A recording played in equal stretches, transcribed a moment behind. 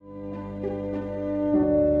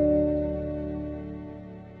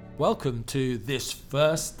welcome to this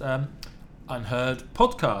first UnHerd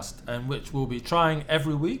podcast, in which we'll be trying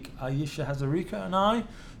every week, Ayesha Hazarika and I,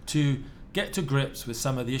 to get to grips with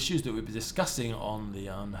some of the issues that we'll be discussing on the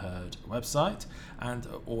UnHerd website, and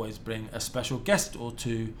always bring a special guest or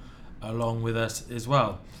two along with us as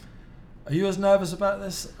well. Are you as nervous about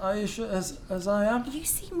this, Ayesha, as I am? You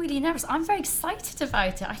seem really nervous. I'm very excited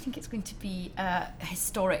about it. I think it's going to be a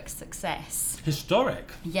historic success.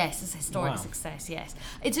 Historic? Yes, it's a historic success, yes.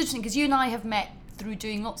 It's interesting because you and I have met through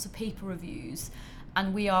doing lots of paper reviews,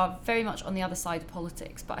 and we are very much on the other side of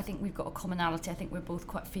politics, but I think we've got a commonality. I think we're both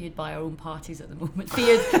quite feared by our own parties at the moment,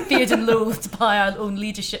 feared and loathed by our own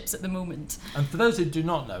leaderships at the moment. And for those who do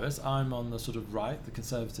not know us, I'm on the sort of right, the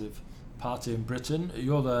Conservative Party in Britain.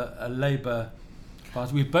 You're a Labour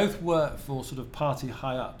Party. We both work for sort of party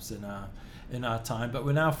high-ups in our time, but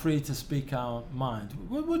we're now free to speak our mind.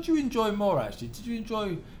 What do you enjoy more, actually? Did you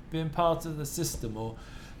enjoy being part of the system, or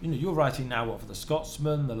you're writing now for the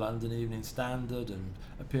Scotsman, the London Evening Standard, and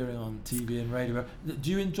appearing on TV and radio?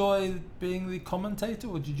 Do you enjoy being the commentator,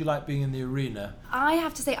 or did you like being in the arena? I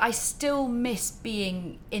have to say, I still miss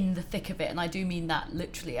being in the thick of it, and I do mean that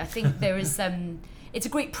literally. I think there is it's a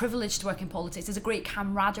great privilege to work in politics. There's a great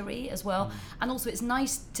camaraderie as well. And also it's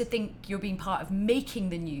nice to think you're being part of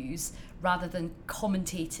making the news rather than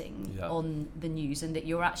commentating on the news, and that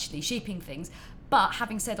you're actually shaping things. But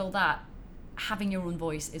having said all that, having your own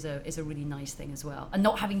voice is a really nice thing as well. And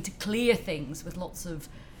not having to clear things with lots of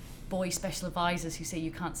boy special advisors who say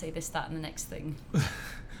you can't say this, that and the next thing.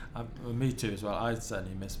 Me too as well. I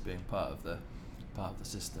certainly miss being part of the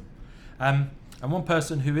system. And one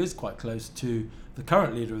person who is quite close to the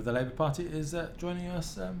current leader of the Labour Party is joining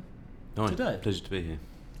us today. Pleasure to be here.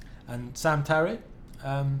 And Sam Tarry,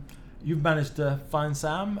 you've managed to find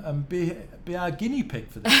Sam and be our guinea pig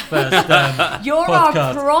for this first You're podcast.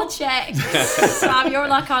 Our project, Sam. You're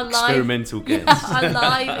like our live experimental guest. Our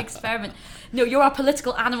live experiment. No, you're our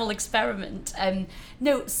political animal experiment.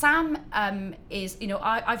 No, Sam is,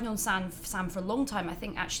 I've known Sam for a long time. I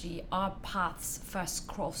think actually our paths first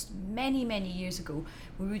crossed many, many years ago.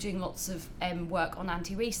 We were doing lots of work on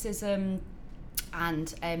anti-racism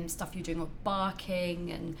and stuff you're doing with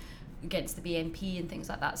barking and against the BNP and things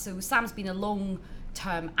like that. So Sam's been a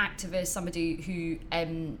long-term activist, somebody who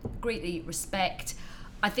greatly respect.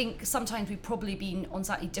 I think sometimes we've probably been on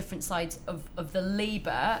slightly different sides of the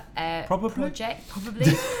Labour project,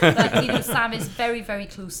 probably. But Sam is very, very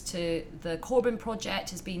close to the Corbyn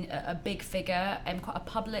project, has been a big figure and quite a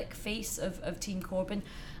public face of Team Corbyn.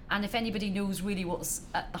 And if anybody knows really what's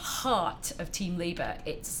at the heart of Team Labour,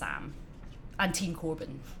 it's Sam and Team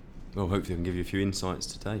Corbyn. Well, hopefully I can give you a few insights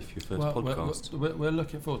today for your first podcast. We're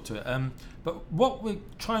looking forward to it. But what we're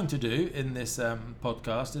trying to do in this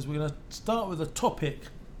podcast is we're going to start with a topic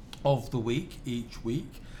of the week each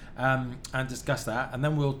week and discuss that, and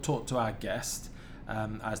then we'll talk to our guest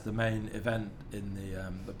as the main event in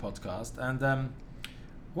the podcast. And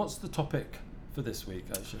what's the topic for this week,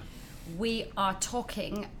 Ayesha? We are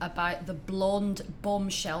talking about the blonde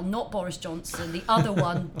bombshell, not Boris Johnson, the other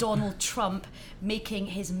one, Donald Trump, making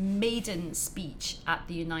his maiden speech at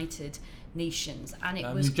the United Nations. And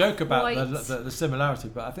it was you joke about the similarity,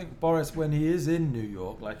 but I think Boris, when he is in New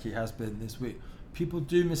York, like he has been this week, people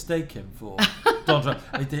do mistake him for Donald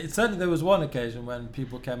Trump. Certainly there was one occasion when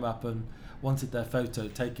people came up and wanted their photo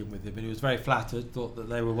taken with him, and he was very flattered, thought that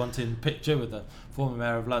they were wanting a picture with the former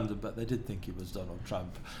mayor of London, but they did think he was Donald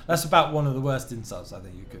Trump. That's about one of the worst insults I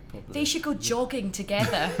think you could probably... They should go jogging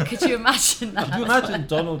together. Could you imagine that? Could you imagine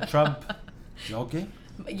Donald Trump jogging?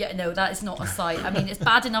 Yeah, no, that is not a sight. I mean, it's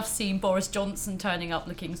bad enough seeing Boris Johnson turning up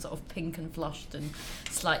looking sort of pink and flushed and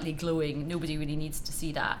slightly glowing. Nobody really needs to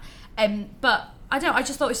see that. But I don't know, I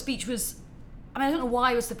just thought his speech was... I don't know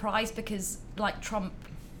why I was surprised, because like Trump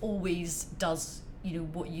always does,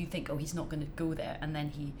 what you think, he's not going to go there, and then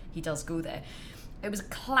he does go there. It was a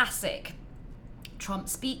classic Trump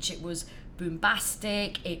speech. It was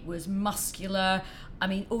bombastic, it was muscular. I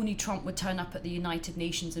mean, only Trump would turn up at the United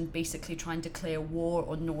Nations and basically try and declare war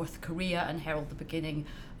on North Korea and herald the beginning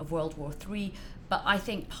of World War III. But I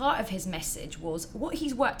think part of his message was, what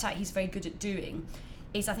he's worked out he's very good at doing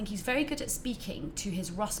is, I think he's very good at speaking to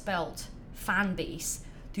his Rust Belt fan base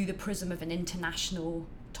through the prism of an international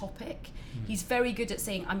topic. He's very good at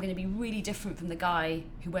saying, I'm going to be really different from the guy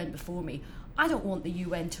who went before me. I don't want the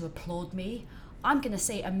UN to applaud me. I'm going to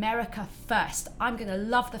say America first. I'm going to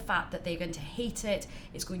love the fact that they're going to hate it.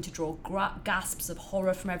 It's going to draw gasps of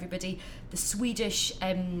horror from everybody. The Swedish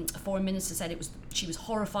foreign minister said she was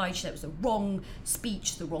horrified. She said it was the wrong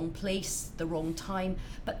speech, the wrong place, the wrong time.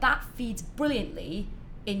 But that feeds brilliantly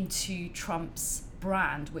into Trump's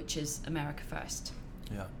brand, which is America first.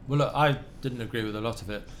 Yeah. Well, look, I didn't agree with a lot of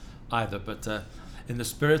it either, but in the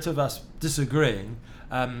spirit of us disagreeing,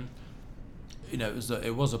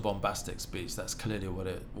 it was a bombastic speech. That's clearly what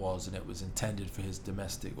it was, and it was intended for his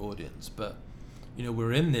domestic audience. But,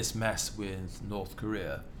 we're in this mess with North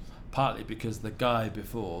Korea, partly because the guy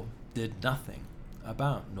before did nothing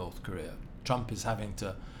about North Korea. Trump is having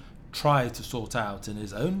to try to sort out in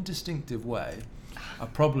his own distinctive way a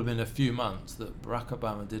problem in a few months that Barack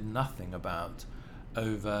Obama did nothing about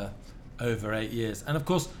over 8 years. And of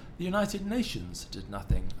course, the United Nations did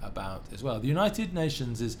nothing about as well. The United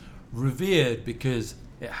Nations is revered because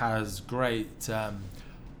it has great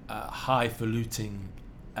highfalutin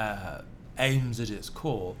aims at its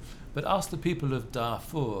core. But ask the people of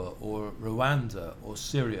Darfur or Rwanda or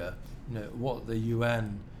Syria, what the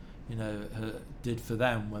UN, did for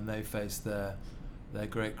them when they faced their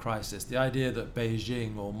great crisis. The idea that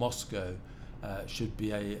Beijing or Moscow should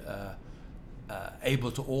be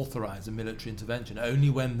able to authorize a military intervention only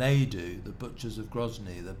when they do, the butchers of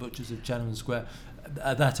Grozny, the butchers of Tiananmen Square,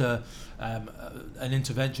 that an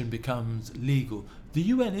intervention becomes legal. The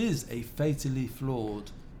UN is a fatally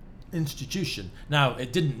flawed institution. Now,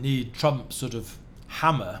 it didn't need Trump's sort of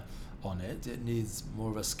hammer on it. It needs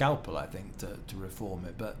more of a scalpel, I think, to reform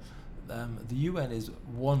it. But the UN is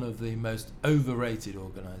one of the most overrated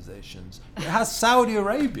organisations. It has Saudi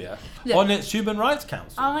Arabia on its Human Rights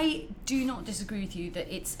Council. I do not disagree with you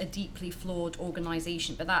that it's a deeply flawed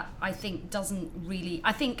organisation, but that, I think, doesn't really...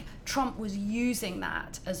 I think Trump was using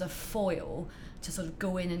that as a foil to sort of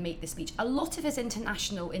go in and make this speech. A lot of his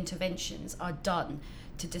international interventions are done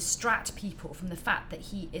to distract people from the fact that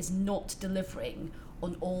he is not delivering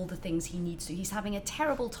on all the things he needs to. He's having a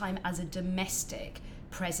terrible time as a domestic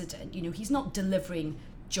president. He's not delivering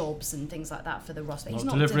jobs and things like that for the Rust. He's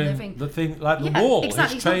not delivering the thing like the wall.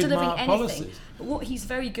 Exactly. His he's not delivering trademark anything. Policies. But what he's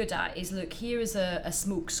very good at is, look, here is a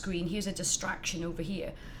smoke screen. Here's a distraction over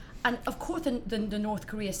here. And of course, the North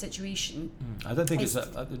Korea situation. I don't think it's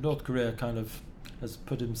North Korea kind of has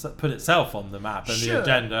put itself on the map and the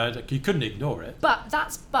agenda. You couldn't ignore it. But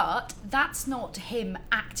that's not him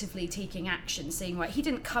actively taking action, saying, right, he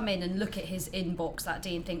didn't come in and look at his inbox that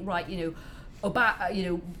day and think, right,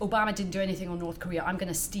 Obama didn't do anything on North Korea, I'm going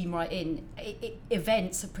to steam right in.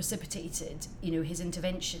 Events have precipitated, his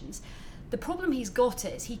interventions. The problem he's got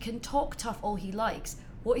is he can talk tough all he likes.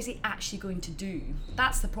 What is he actually going to do?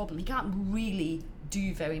 That's the problem. He can't really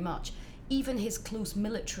do very much. Even his close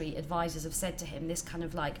military advisors have said to him, this kind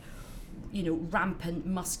of rampant,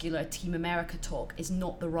 muscular Team America talk is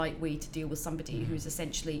not the right way to deal with somebody who's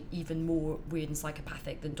essentially even more weird and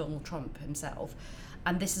psychopathic than Donald Trump himself.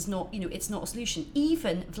 And this is not, it's not a solution.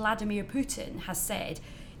 Even Vladimir Putin has said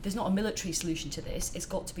there's not a military solution to this, it's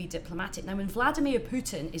got to be diplomatic. Now, when Vladimir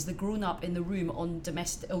Putin is the grown-up in the room on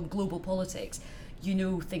global politics,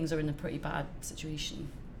 things are in a pretty bad situation.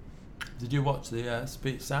 Did you watch the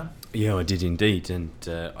speech, Sam? Yeah, I did indeed, and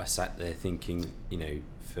I sat there thinking,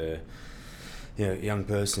 for a young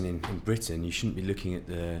person in Britain, you shouldn't be looking at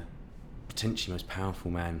the potentially most powerful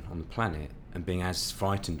man on the planet and being as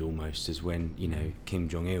frightened almost as when Kim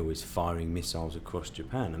Jong-il is firing missiles across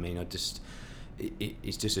Japan. I mean, it's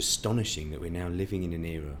just astonishing that we're now living in an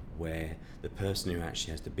era where the person who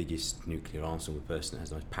actually has the biggest nuclear arsenal, the person that has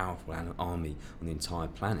the most powerful army on the entire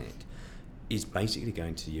planet, is basically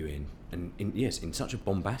going to the UN, and in such a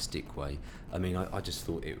bombastic way. I mean, I just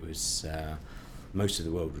thought it was most of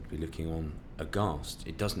the world would be looking on aghast.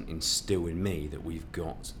 It doesn't instill in me that we've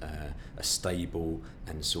got a stable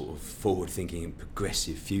and sort of forward-thinking and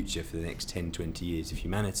progressive future for the next 10, 20 years of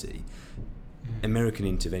humanity. American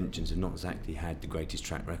interventions have not exactly had the greatest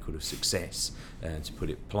track record of success, to put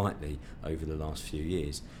it politely, over the last few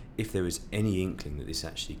years. If there was any inkling that this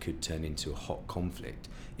actually could turn into a hot conflict,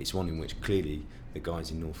 it's one in which clearly the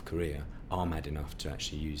guys in North Korea are mad enough to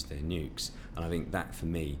actually use their nukes. And I think that, for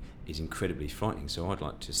me, is incredibly frightening. So I'd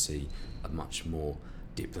like to see a much more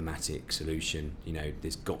diplomatic solution.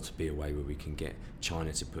 There's got to be a way where we can get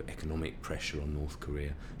China to put economic pressure on North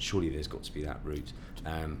Korea. Surely there's got to be that route.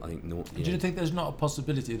 I think Do you think there's not a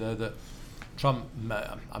possibility, though, that Trump,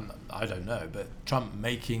 I don't know, but Trump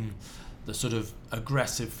making the sort of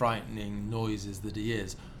aggressive, frightening noises that he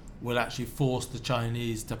is, will actually force the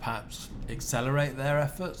Chinese to perhaps accelerate their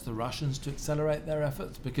efforts, the Russians to accelerate their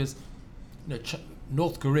efforts? Because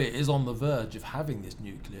North Korea is on the verge of having this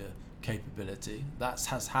nuclear capability. That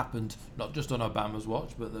has happened not just on Obama's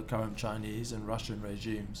watch, but the current Chinese and Russian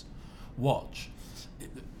regimes' watch.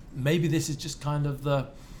 Maybe this is just kind of the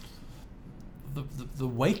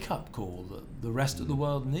wake-up call that the rest of the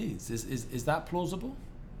world needs. Is that plausible?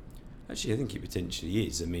 Actually, I think it potentially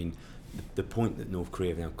is. I mean, the point that North Korea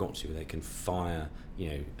have now got to, where they can fire,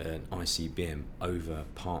 an ICBM over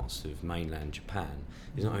parts of mainland Japan,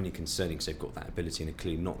 is not only concerning because they've got that ability and are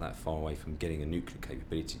clearly not that far away from getting a nuclear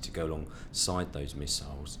capability to go alongside those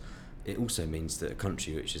missiles. It also means that a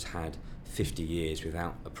country which has had 50 years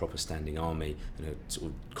without a proper standing army and a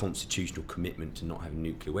sort of constitutional commitment to not having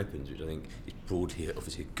nuclear weapons, which I think is broadly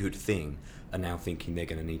obviously a good thing, are now thinking they're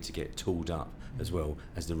going to need to get tooled up as well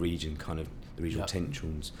as the regional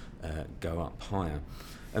tensions go up higher.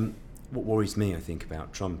 What worries me, I think,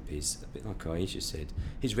 about Trump is, a bit like Ayesha said,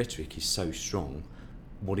 his rhetoric is so strong.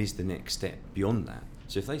 What is the next step beyond that?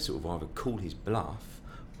 So if they sort of either call his bluff,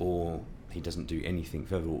 or he doesn't do anything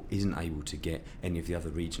further, or isn't able to get any of the other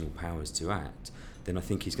regional powers to act, then I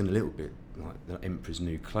think he's going a little bit like the emperor's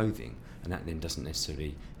new clothing, and that then doesn't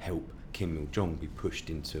necessarily help Kim Il-jong be pushed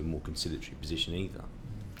into a more conciliatory position either.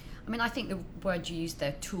 I mean, I think the word you used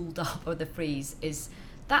there, tooled up, or the phrase, is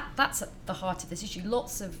that's at the heart of this issue.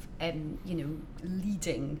 Lots of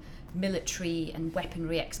leading military and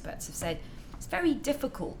weaponry experts have said it's very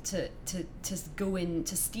difficult to go in,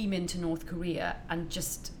 to steam into North Korea and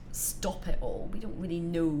just stop it all. We don't really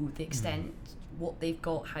know the extent, what they've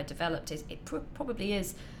got, how developed it is. It probably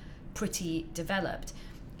is pretty developed.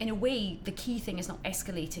 In a way, the key thing is not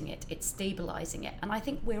escalating it, it's stabilising it. And I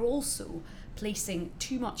think we're also placing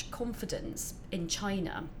too much confidence in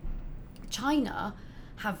China. China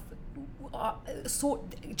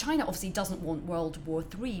obviously doesn't want World War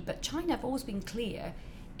III, but China have always been clear,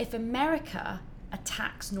 if America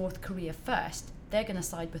attacks North Korea first, they're going to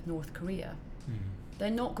side with North Korea. They're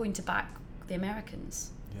not going to back the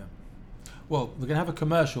Americans. Yeah. Well, we're going to have a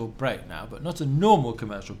commercial break now, but not a normal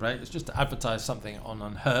commercial break. It's just to advertise something on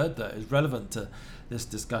UnHerd that is relevant to this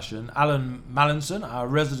discussion. Alan Mallinson, our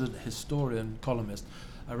resident historian columnist,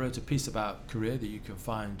 wrote a piece about Korea that you can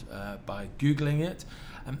find by Googling it.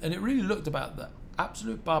 And it really looked about the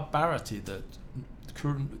absolute barbarity that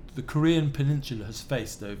the Korean peninsula has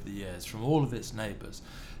faced over the years from all of its neighbours.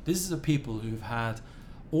 This is a people who've had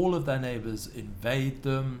all of their neighbours invade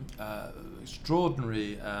them,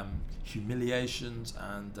 extraordinary humiliations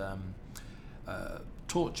and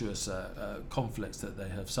tortuous conflicts that they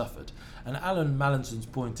have suffered. And Alan Mallinson's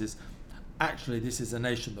point is, actually, this is a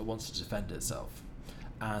nation that wants to defend itself.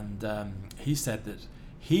 And he said that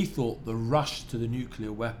he thought the rush to the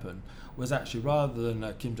nuclear weapon was actually, rather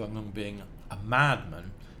than Kim Jong-un being a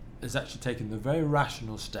madman, is actually taking the very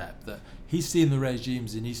rational step that he's seen the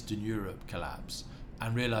regimes in Eastern Europe collapse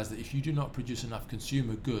and realised that if you do not produce enough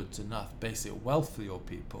consumer goods, enough basic wealth for your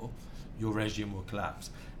people, your regime will collapse.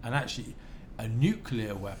 And actually, a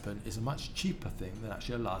nuclear weapon is a much cheaper thing than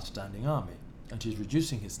actually a large standing army. And he's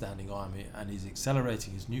reducing his standing army and he's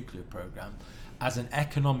accelerating his nuclear program as an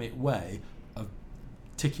economic way of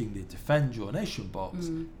ticking the defend your nation box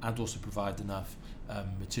and also provide enough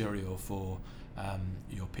material for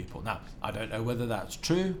your people. Now, I don't know whether that's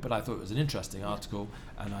true, but I thought it was an interesting article,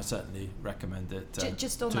 and I certainly recommend it.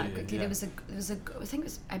 Just on that quickly, there was a I think it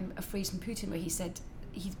was a phrase from Putin where he said,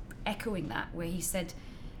 he's echoing that, where he said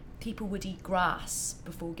people would eat grass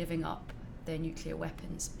before giving up their nuclear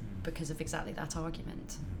weapons because of exactly that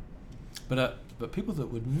argument. But people that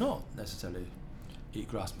would not necessarily eat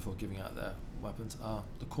grass before giving out their weapons are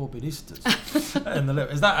the Corbynistas.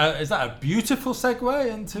 Is that a beautiful segue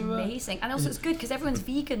into amazing, and also it's good because everyone's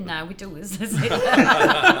vegan now. We don't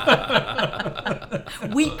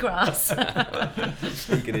wheatgrass.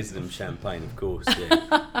 Veganism, champagne, of course.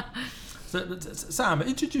 Yeah. So, Sam,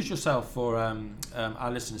 introduce yourself for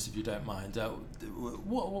our listeners, if you don't mind.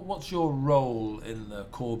 What's your role in the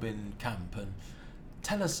Corbyn camp, and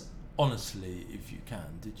tell us honestly, if you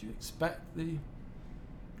can, did you expect the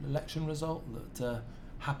election result that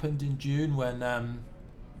happened in June when,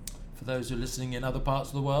 for those who are listening in other parts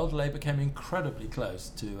of the world, Labour came incredibly close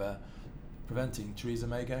to preventing Theresa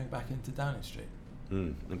May going back into Downing Street?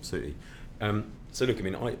 Absolutely. So look, I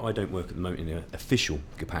mean, I don't work at the moment in an official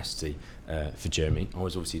capacity for Jeremy. I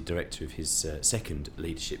was obviously director of his second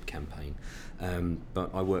leadership campaign, but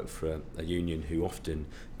I work for a union who often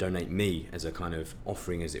donate me as a kind of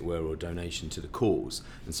offering, as it were, or donation to the cause.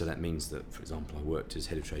 And so that means that, for example, I worked as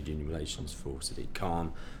head of trade union relations for Sadiq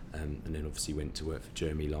Khan, and then obviously went to work for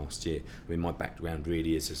Jeremy last year. I mean, my background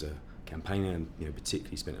really is as a campaigner, and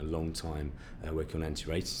particularly spent a long time working on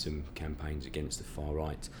anti-racism campaigns against the far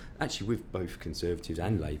right, actually with both Conservatives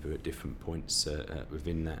and Labour at different points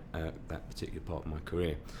within that particular part of my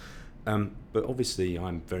career. But obviously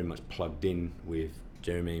I'm very much plugged in with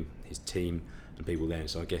Jeremy, his team and people there,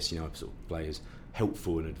 so I guess I sort of play as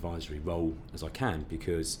helpful and advisory role as I can,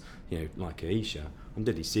 because, like Ayesha, I'm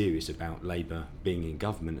deadly serious about Labour being in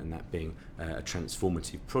government and that being a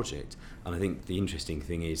transformative project. And I think the interesting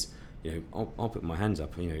thing is, I'll put my hands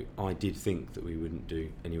up. I did think that we wouldn't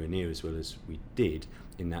do anywhere near as well as we did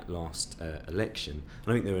in that last election.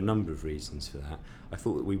 And I think there are a number of reasons for that. I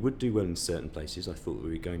thought that we would do well in certain places. I thought that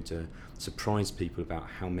we were going to surprise people about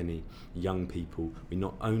how many young people we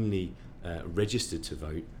not only registered to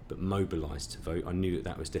vote but mobilised to vote. I knew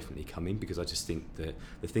that was definitely coming, because I just think that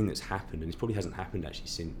the thing that's happened, and it probably hasn't happened actually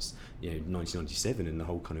since 1997 and the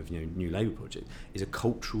whole kind of New Labour project, is a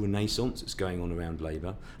cultural renaissance that's going on around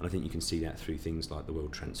Labour. And I think you can see that through things like The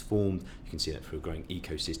World Transformed. You can see that through a growing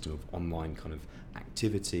ecosystem of online kind of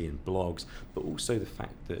activity and blogs, but also the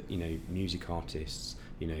fact that music artists,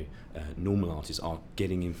 normal artists are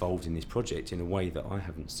getting involved in this project in a way that I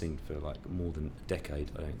haven't seen for like more than a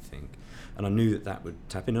decade, I don't think. And I knew that would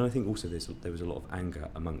tap in. And I think also there was a lot of anger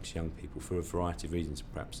amongst young people for a variety of reasons,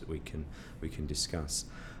 perhaps, that we can discuss.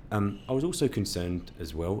 I was also concerned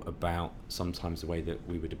as well about sometimes the way that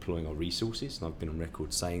we were deploying our resources, and I've been on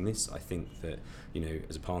record saying this. I think that,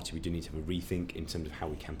 as a party, we do need to have a rethink in terms of how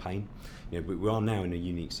we campaign. We are now in a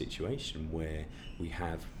unique situation where we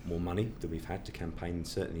have more money than we've had to campaign,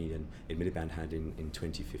 certainly than Miliband had in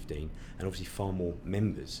 2015, and obviously far more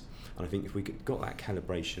members. And I think if we got that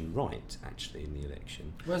calibration right, actually, in the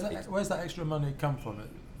election... Where's that extra money come from?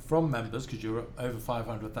 From members, because you're over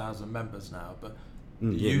 500,000 members now, but...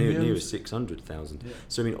 near 600,000. Yeah.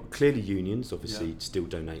 So clearly unions obviously still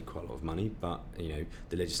donate quite a lot of money, but the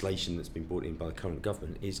legislation that's been brought in by the current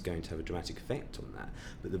government is going to have a dramatic effect on that.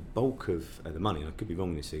 But the bulk of the money, and I could be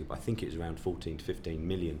wrong in this figure, but I think it was around 14 to 15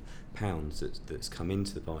 million pounds that's come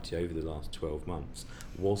into the party over the last 12 months,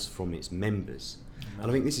 was from its members. And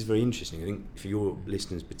I think this is very interesting. I think for your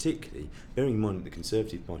listeners particularly, bearing in mind that the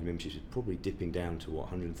Conservative Party membership is probably dipping down to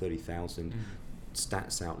 130,000.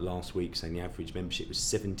 Stats out last week saying the average membership was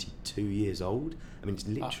 72 years old. I mean, it's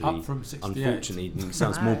literally, up from 68. Unfortunately, it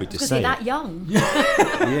sounds morbid to Because say. they're that young.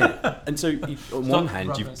 Yeah, and so on one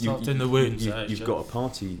hand, you've got a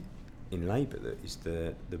party in Labour that is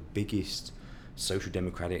the biggest social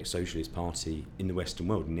democratic, socialist party in the Western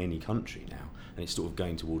world, in any country now, and it's sort of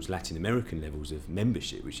going towards Latin American levels of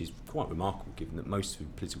membership, which is quite remarkable, given that most of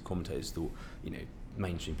the political commentators thought,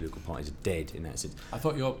 mainstream political parties are dead in that sense. I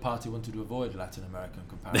thought your party wanted to avoid Latin American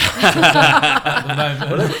comparisons at the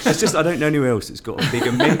moment. Well, it's just I don't know anywhere else that's got a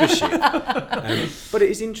bigger membership. But it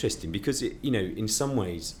is interesting because in some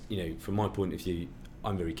ways, from my point of view,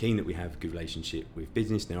 I'm very keen that we have a good relationship with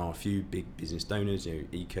business. There are a few big business donors,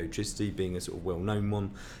 Ecotricity being a sort of well-known one.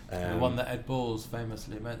 The one that Ed Balls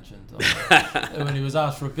famously mentioned when he was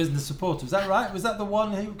asked for a business supporter. Was that right? Was that the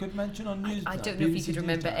one he could mention on news? I don't know if you could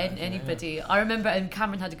remember anybody. Yeah. I remember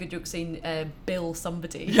Cameron had a good joke saying Bill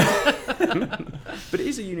somebody. But it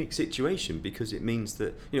is a unique situation because it means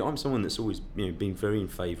that I'm someone that's always been very in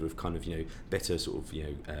favour of kind of better sort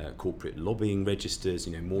of corporate lobbying registers,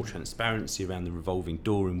 more transparency around the revolving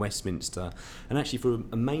door in Westminster, and actually for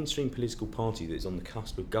a mainstream political party that is on the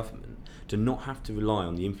cusp of government to not have to rely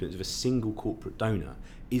on the influence of a single corporate donor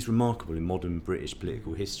is remarkable in modern British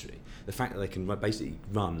political history. The fact that they can basically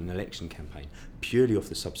run an election campaign purely off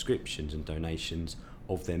the subscriptions and donations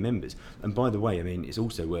of their members. And by the way, it's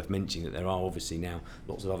also worth mentioning that there are obviously now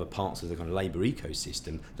lots of other parts of the kind of Labour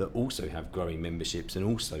ecosystem that also have growing memberships and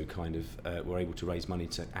also kind of were able to raise money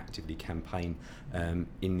to actively campaign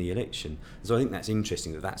in the election. So I think that's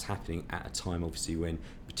interesting that that's happening at a time obviously when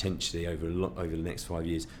potentially over the next 5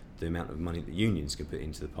 years the amount of money that unions can put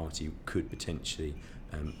into the party could potentially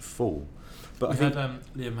fall. But we had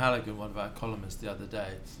Liam Halligan, one of our columnists, the other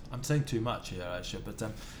day. I'm saying too much here, Ayesha, but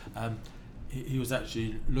he was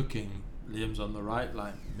actually Liam's on the right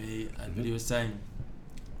like me, and but he was saying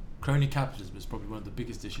crony capitalism is probably one of the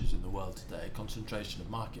biggest issues in the world today, concentration of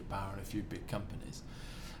market power in a few big companies.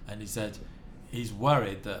 And he said he's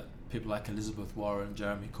worried that people like Elizabeth Warren and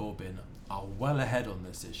Jeremy Corbyn are well ahead on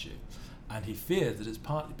this issue, and he feared that it's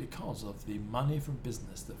partly because of the money from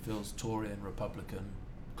business that fills Tory and Republican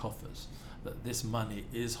coffers, that this money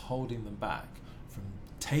is holding them back from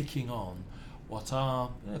taking on what are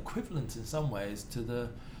equivalent in some ways to the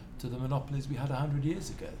monopolies we had 100 years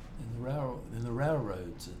ago in the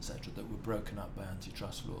railroads, etc., that were broken up by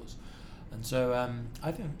antitrust laws. And so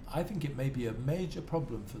I think it may be a major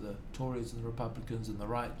problem for the Tories and the Republicans and the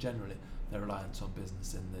right generally, their reliance on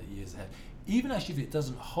business in the years ahead. Even actually if it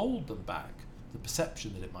doesn't hold them back, the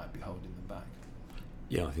perception that it might be holding them back.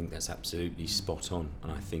 Yeah, I think that's absolutely spot on,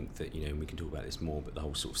 and I think that, you know, we can talk about this more, but the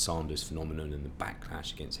whole sort of Sanders phenomenon and the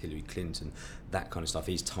backlash against Hillary Clinton, that kind of stuff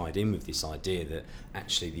is tied in with this idea that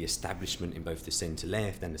actually the establishment in both the centre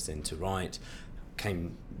left and the centre right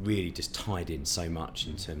came really just tied in so much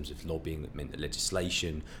in terms of lobbying that meant that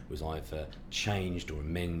legislation was either changed or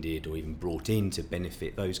amended or even brought in to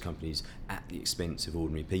benefit those companies at the expense of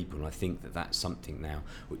ordinary people. And I think that that's something now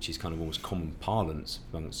which is kind of almost common parlance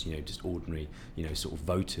amongst, you know, just ordinary, you know, sort of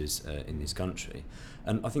voters in this country.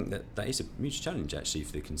 And I think that that is a huge challenge actually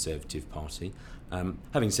for the Conservative Party.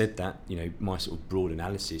 Having said that, you know, my sort of broad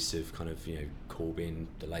analysis of kind of, you know, Corbyn,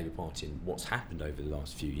 the Labour Party, and what's happened over the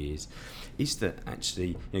last few years is that actually,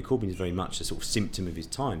 you know, Corbyn is very much a sort of symptom of his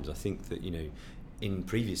times. I think that, you know, in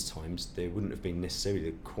previous times there wouldn't have been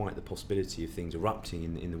necessarily quite the possibility of things erupting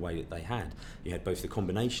in the way that they had. You had both the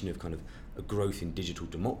combination of kind of a growth in digital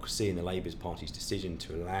democracy and the Labour Party's decision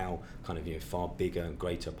to allow kind of, you know, far bigger and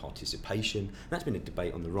greater participation. And that's been a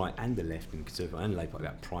debate on the right and the left and Conservative and Labour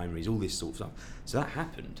about primaries, all this sort of stuff. So that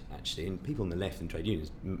happened actually, and people on the left and trade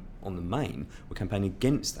unions on the main were campaigning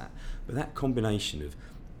against that. But that combination of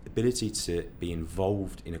ability to be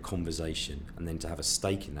involved in a conversation and then to have a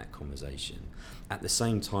stake in that conversation at the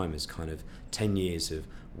same time as kind of 10 years of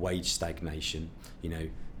wage stagnation, you know,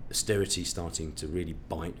 austerity starting to really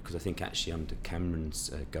bite, because I think actually under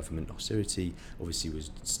Cameron's government, austerity obviously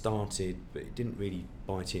was started, but it didn't really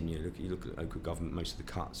bite in. You look at local government, most of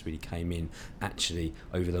the cuts really came in actually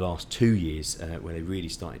over the last 2 years where they really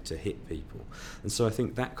started to hit people. And so I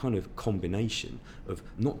think that kind of combination of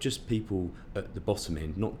not just people at the bottom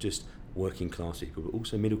end, not just working class people, but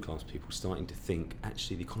also middle class people starting to think,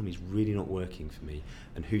 actually the economy is really not working for me,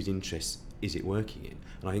 and whose interests is it working in?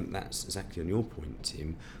 And I think that's exactly on your point,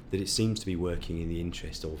 Tim, that it seems to be working in the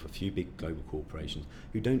interest of a few big global corporations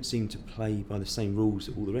who don't seem to play by the same rules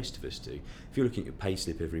that all the rest of us do. If you're looking at your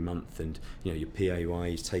payslip every month and, you know, your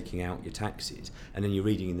PAYE is taking out your taxes, and then you're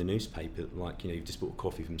reading in the newspaper like, you know, you've just bought a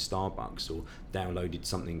coffee from Starbucks or downloaded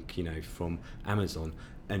something, you know, from Amazon,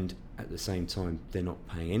 and at the same time they're not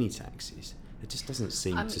paying any taxes, it just doesn't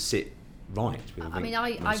seem to sit right with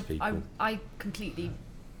most people. I completely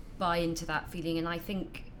buy into that feeling, and I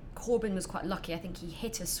think Corbyn was quite lucky. I think he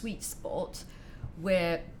hit a sweet spot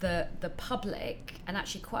where the public, and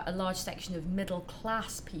actually quite a large section of middle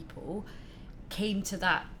class people, came to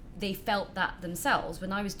that. They felt that themselves.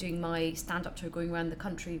 When I was doing my stand-up tour going around the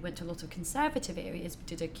country, went to a lot of conservative areas,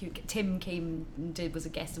 Tim came and was a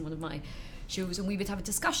guest in one of my shows, and we would have a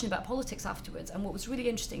discussion about politics afterwards. And what was really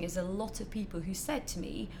interesting is a lot of people who said to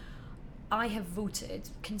me, I have voted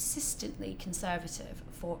consistently Conservative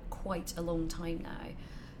for quite a long time now,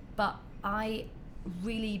 but I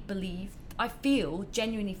really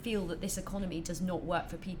genuinely feel that this economy does not work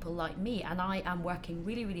for people like me, and I am working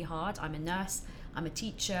really, really hard. I'm a nurse, I'm a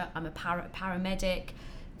teacher, I'm a paramedic.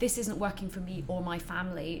 This isn't working for me or my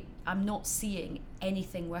family. I'm not seeing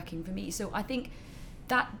anything working for me. So I think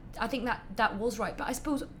that was right. But I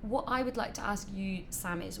suppose what I would like to ask you,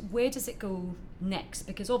 Sam, is where does it go next?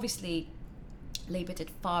 Because obviously Labour did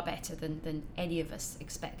far better than any of us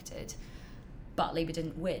expected, but Labour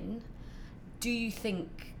didn't win. Do you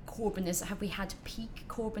think have we had peak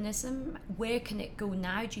Corbynism? Where can it go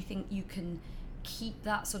now? Do you think you can keep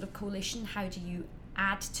that sort of coalition? How do you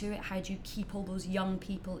add to it? How do you keep all those young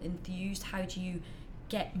people enthused? How do you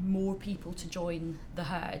get more people to join the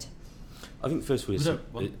herd? I think first of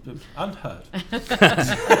all, UnHerd.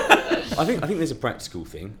 I think there's a practical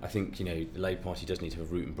thing. I think, you know, the Labour Party does need to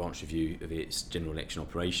have a root and branch review of its general election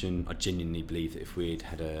operation. I genuinely believe that if we'd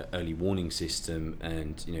had an early warning system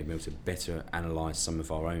and, you know, been able to better analyse some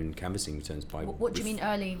of our own canvassing returns by... What do you mean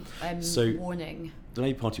early warning? The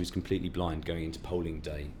Labour Party was completely blind going into polling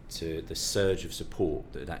day to the surge of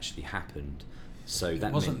support that had actually happened. So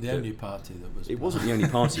that wasn't the only party that was. It wasn't the only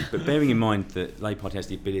party, but bearing in mind that Labour Party has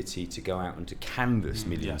the ability to go out and to canvass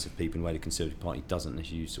millions of people in a way the Conservative Party doesn't,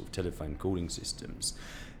 as you use sort of telephone calling systems,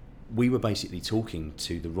 we were basically talking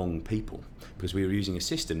to the wrong people because we were using a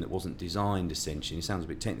system that wasn't designed, essentially, and it sounds a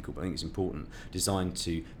bit technical, but I think it's important, designed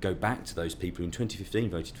to go back to those people who in 2015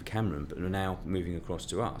 voted for Cameron but are now moving across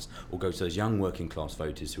to us, or go to those young working class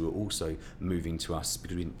voters who are also moving to us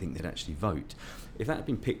because we didn't think they'd actually vote. If that had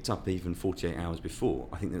been picked up even 48 hours before,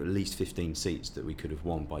 I think there were at least 15 seats that we could have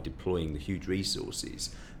won by deploying the huge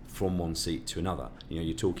resources from one seat to another. You know,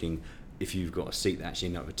 you're talking, if you've got a seat that actually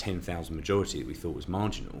ended up with a 10,000 majority that we thought was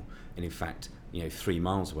marginal, and in fact, you know, 3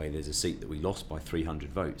 miles away there's a seat that we lost by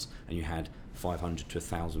 300 votes, and you had 500 to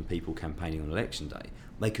 1,000 people campaigning on election day,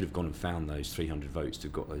 they could have gone and found those 300 votes to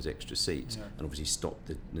have got those extra seats, and obviously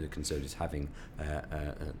stopped the Conservatives having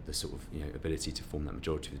the sort of, you know, ability to form that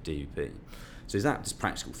majority of the DUP. So there's that just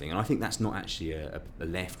practical thing, and I think that's not actually a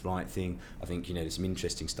left-right thing. I think there's some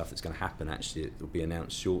interesting stuff that's going to happen. Actually, it will be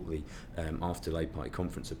announced shortly after the Labour Party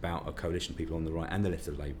conference about a coalition of people on the right and the left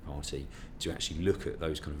of the Labour Party to actually look at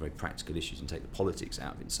those kind of very practical issues and take the politics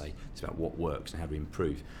out of it and say it's about what works and how to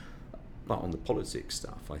improve. But on the politics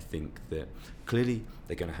stuff, I think that clearly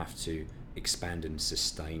they're going to have to expand and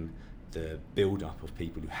sustain the build-up of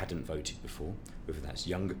people who hadn't voted before, whether that's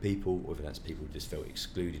younger people, whether that's people who just felt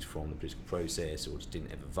excluded from the political process or just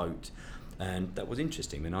didn't ever vote. And that was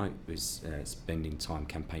interesting. When I was spending time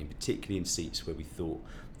campaigning, particularly in seats where we thought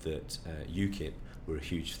that UKIP were a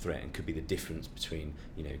huge threat and could be the difference between,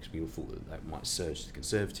 because we all thought that might surge to the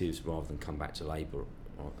Conservatives rather than come back to Labour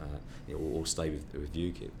or stay with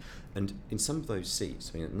UKIP. And in some of those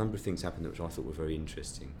seats, a number of things happened which I thought were very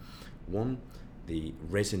interesting. One, the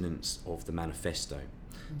resonance of the manifesto,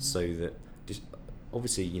 so that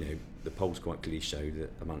obviously the polls quite clearly show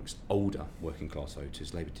that amongst older working class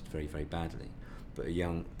voters, Labour did very, very badly,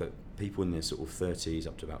 but people in their sort of 30s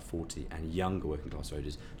up to about 40 and younger working class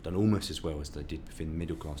voters done almost as well as they did within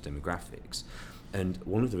middle class demographics. And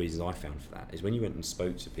one of the reasons I found for that is when you went and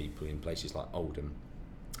spoke to people in places like Oldham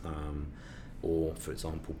or for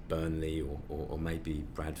example Burnley or maybe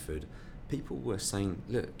Bradford, people were saying,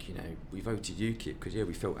 look, we voted UKIP because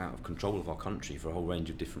we felt out of control of our country for a whole range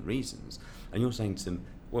of different reasons. And you're saying to them,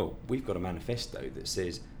 well, we've got a manifesto that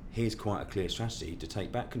says here's quite a clear strategy to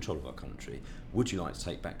take back control of our country. Would you like to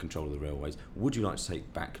take back control of the railways? Would you like to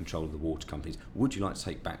take back control of the water companies? Would you like to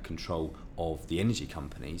take back control of the energy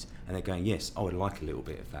companies? And they're going, yes, I would like a little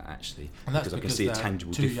bit of that actually, and that's because I can see a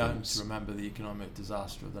tangible too difference. young to remember the economic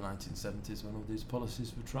disaster of the 1970s when all these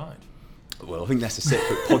policies were tried. Well, I think that's a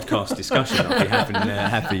separate podcast discussion I'll be happy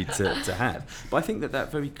to have. But I think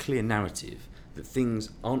that very clear narrative that things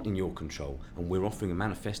aren't in your control and we're offering a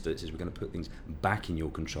manifesto that says we're going to put things back in your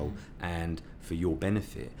control and for your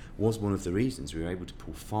benefit was one of the reasons we were able to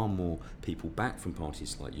pull far more people back from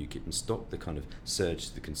parties like UKIP and stop the kind of surge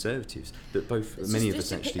to the Conservatives that many of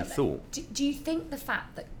us actually thought. Do you think the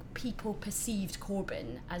fact that people perceived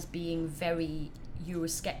Corbyn as being very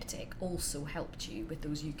Eurosceptic also helped you with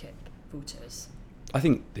those UKIP voters? I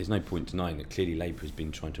think there's no point denying that clearly Labour has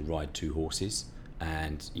been trying to ride two horses,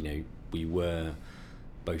 and we were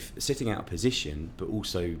both setting out a position but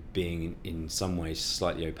also being in some ways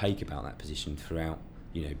slightly opaque about that position throughout,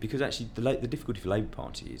 because actually the difficulty for Labour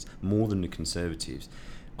Party is more than the Conservatives.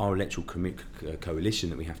 Our electoral coalition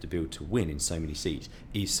that we have to build to win in so many seats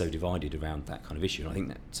is so divided around that kind of issue. And I think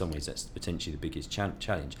that in some ways that's potentially the biggest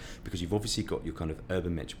challenge, because you've obviously got your kind of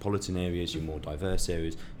urban metropolitan areas, your more diverse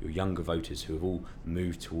areas, your younger voters who have all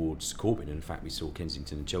moved towards Corbyn. And in fact, we saw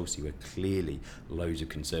Kensington and Chelsea where clearly loads of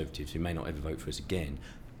Conservatives who may not ever vote for us again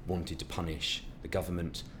wanted to punish the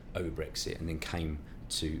government over Brexit and then came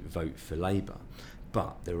to vote for Labour.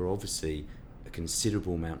 But there are obviously a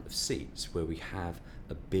considerable amount of seats where we have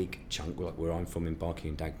a big chunk, like where I'm from in Barking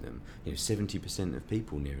and Dagenham, 70% of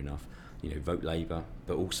people near enough, vote Labour,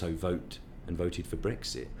 but also voted for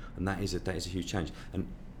Brexit, and that is a huge challenge. And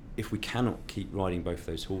if we cannot keep riding both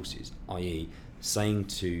those horses, i.e., saying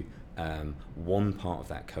to one part of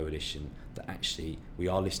that coalition that actually we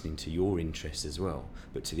are listening to your interests as well,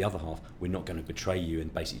 but to the other half, we're not going to betray you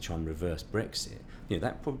and basically try and reverse Brexit,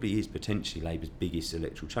 that probably is potentially Labour's biggest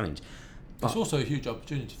electoral challenge. But it's also a huge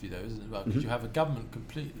opportunity for you, though, isn't it? Well, because you have a government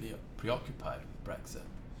completely preoccupied with Brexit,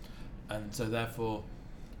 and so therefore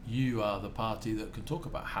you are the party that can talk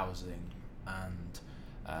about housing and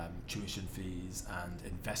tuition fees and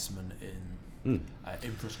investment in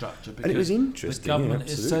infrastructure, because and it was interesting, the government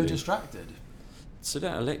is so distracted. So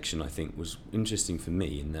that election, I think, was interesting for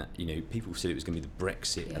me in that, people said it was going to be the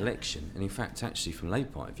Brexit election. And in fact, actually, from Labour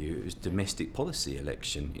Party view, it was domestic policy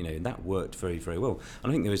election, and that worked very, very well.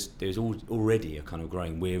 And I think there was already a kind of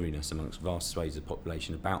growing weariness amongst vast swathes of the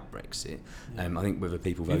population about Brexit. I think whether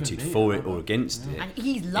people voted for it or against it. And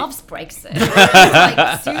he loves Brexit.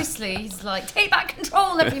 Seriously, he's like, take back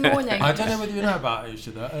control every morning. I don't know whether you know about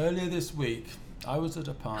Ayesha, though. Earlier this week, I was at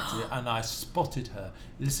a party and I spotted her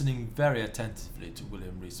listening very attentively to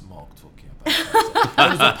William Rees-Mogg talking about Brexit.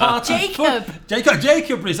 It was a party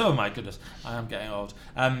Jacob Rees. Oh my goodness, I am getting old.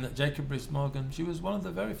 Jacob Rees-Mogg, and she was one of the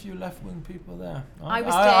very few left-wing people there. I've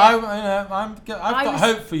got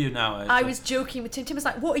hope for you now, Ayesha. I was joking with Tim. Tim was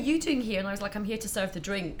like, "What are you doing here?" And I was like, "I'm here to serve the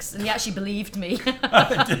drinks." And he actually believed me.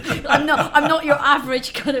 I'm not your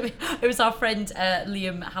average kind of. It was our friend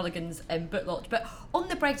Liam Halligan's book launch. But on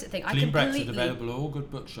the Brexit thing, I completely available at all good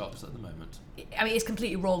bookshops at the moment. I mean, it's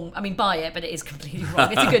completely wrong. I mean, buy it, but it is completely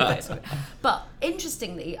wrong. It's a good book. But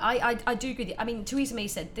interestingly, I do agree with you. I mean, Theresa May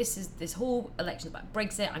said this whole election about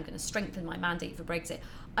Brexit. I'm going to strengthen my mandate for Brexit.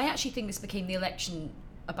 I actually think this became the election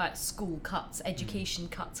about school cuts, education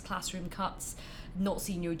cuts, classroom cuts, not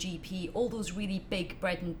seeing your GP. All those really big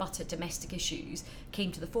bread and butter domestic issues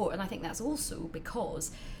came to the fore. And I think that's also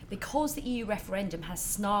because the EU referendum has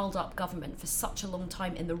snarled up government for such a long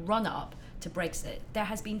time in the run-up to Brexit, there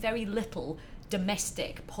has been very little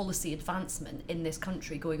domestic policy advancement in this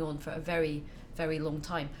country going on for a very, very long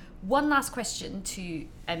time. One last question to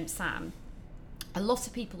Sam. A lot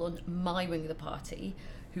of people on my wing of the party,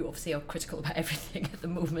 who obviously are critical about everything at the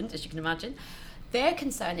moment, as you can imagine, their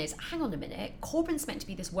concern is, hang on a minute, Corbyn's meant to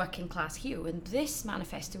be this working class hero, and this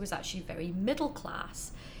manifesto was actually very middle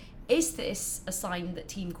class. Is this a sign that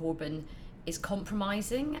Team Corbyn is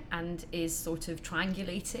compromising and is sort of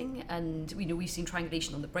triangulating? And we've seen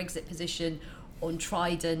triangulation on the Brexit position, on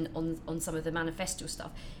Trident, on some of the manifesto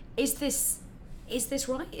stuff. Is this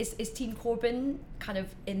right? Is Team Corbyn kind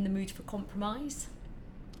of in the mood for compromise?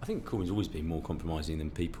 I think Corbyn's always been more compromising than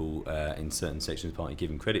people in certain sections of the party give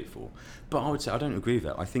him credit for. But I would say I don't agree with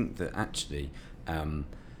that. I think that actually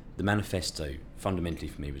the manifesto fundamentally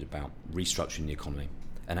for me was about restructuring the economy.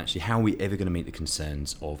 And actually, how are we ever going to meet the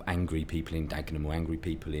concerns of angry people in Dagenham or angry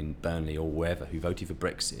people in Burnley or wherever who voted for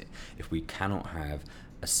Brexit if we cannot have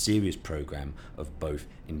a serious programme of both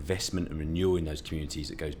investment and renewal in those communities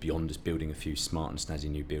that goes beyond just building a few smart and snazzy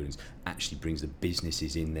new buildings, actually brings the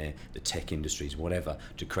businesses in there, the tech industries, whatever,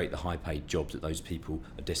 to create the high-paid jobs that those people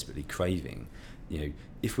are desperately craving.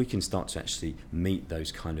 If we can start to actually meet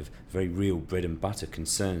those kind of very real bread and butter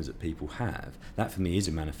concerns that people have, that for me is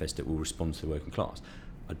a manifesto that will respond to the working class.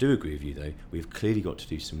 I do agree with you, though. We've clearly got to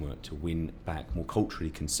do some work to win back more culturally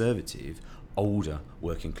conservative, older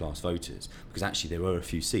working class voters, because actually there were a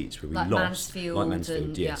few seats where we lost, like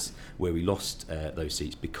Mansfield, yes, where we lost those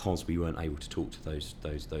seats because we weren't able to talk to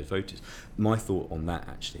those voters. My thought on that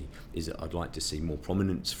actually is that I'd like to see more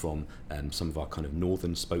prominence from some of our kind of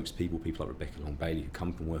northern spokespeople, people like Rebecca Long Bailey, who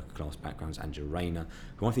come from working class backgrounds, Angela Rayner,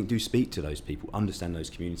 who I think do speak to those people, understand those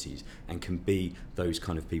communities, and can be those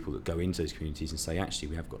kind of people that go into those communities and say, actually,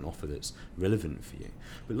 we have got an offer that's relevant for you.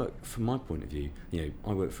 But look, from my point of view,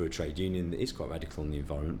 I work for a trade union that is quite radical on the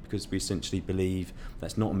environment, because we essentially believe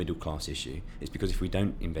that's not a middle class issue. It's because if we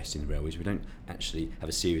don't invest in the railways, we don't actually have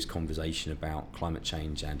a serious conversation about climate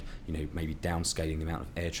change and maybe downscaling the amount of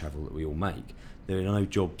air travel that we all make, there are no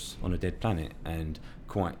jobs on a dead planet. And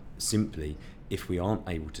quite simply, if we aren't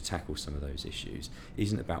able to tackle some of those issues, it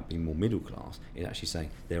isn't about being more middle class. It's actually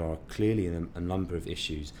saying there are clearly a number of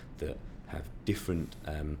issues that have different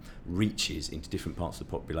reaches into different parts of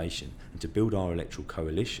the population, and to build our electoral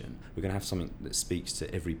coalition, we're going to have something that speaks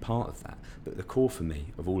to every part of that. But the core for me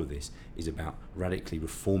of all of this is about radically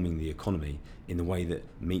reforming the economy in the way that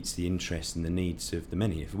meets the interests and the needs of the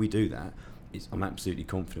many. If we do that, I'm absolutely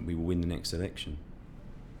confident we will win the next election.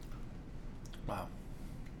 Wow.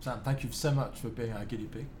 Sam, thank you so much for being our guinea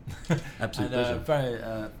pig. Absolute and, pleasure.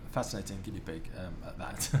 Very fascinating guinea pig at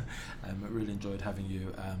that. I really enjoyed having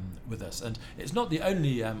you with us. And it's not the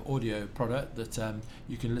only audio product that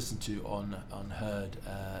you can listen to on UnHerd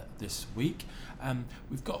this week.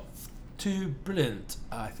 We've got two brilliant,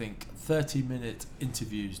 I think, 30-minute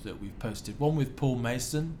interviews that we've posted. One with Paul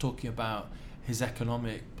Mason talking about his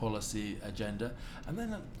economic policy agenda, and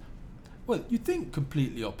then well, you'd think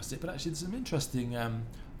completely opposite, but actually there's some interesting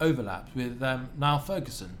overlaps with Niall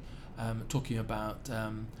Ferguson talking about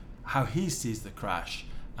how he sees the crash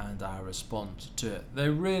and our response to it. They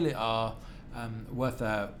really are worth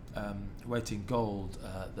their weight in gold,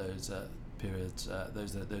 those periods,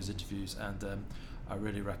 those interviews, and I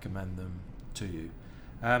really recommend them to you.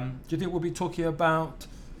 Do you think we'll be talking about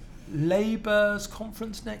Labour's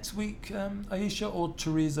conference next week, Ayesha, or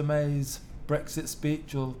Theresa May's Brexit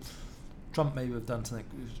speech, or Trump maybe have done something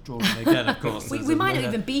extraordinary again, of course. we might not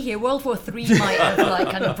even be here. World War III might have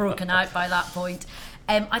kind of broken out by that point.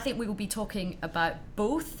 I think we will be talking about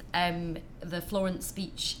both. The Florence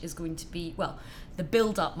speech is going to be, well, the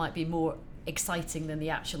build-up might be more exciting than the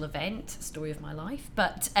actual event, story of my life.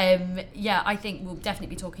 But I think we'll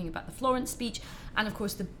definitely be talking about the Florence speech. And of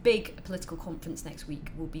course, the big political conference next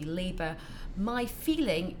week will be Labour. My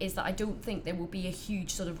feeling is that I don't think there will be a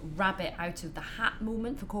huge sort of rabbit out of the hat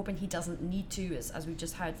moment for Corbyn. He doesn't need to, as we've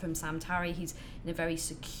just heard from Sam Tarry. He's in a very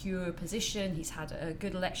secure position. He's had a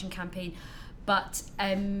good election campaign. But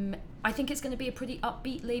I think it's going to be a pretty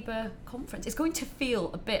upbeat Labour conference. It's going to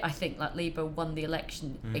feel a bit, I think, like Labour won the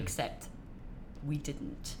election, except we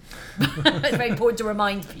didn't. It's very important to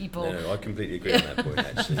remind people. No, I completely agree on that point,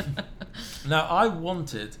 actually. Now, I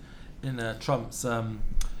wanted, in Trump's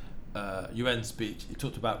UN speech, he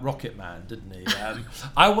talked about Rocket Man, didn't he?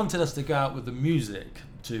 I wanted us to go out with the music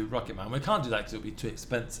to Rocket Man. We can't do that because it would be too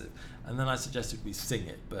expensive. And then I suggested we sing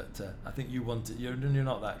it, but I think you want it. You're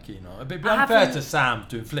not that keen on it. It'd be unfair to Sam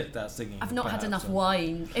to inflict that singing. I've not had enough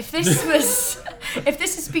wine. If this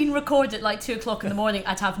has been recorded at like 2:00 in the morning,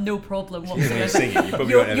 I'd have no problem whatsoever.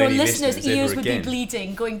 Your listeners' ears would be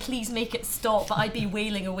bleeding, going, "Please make it stop." But I'd be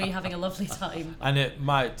wailing away, having a lovely time. And it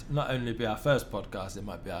might not only be our first podcast; it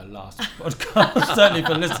might be our last podcast. Certainly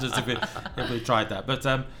for listeners, if we tried that.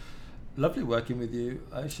 But lovely working with you,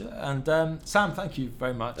 Ayesha. And Sam, thank you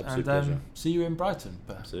very much. Absolute and pleasure. See you in Brighton,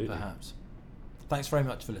 Absolutely. perhaps. Thanks very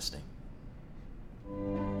much for listening.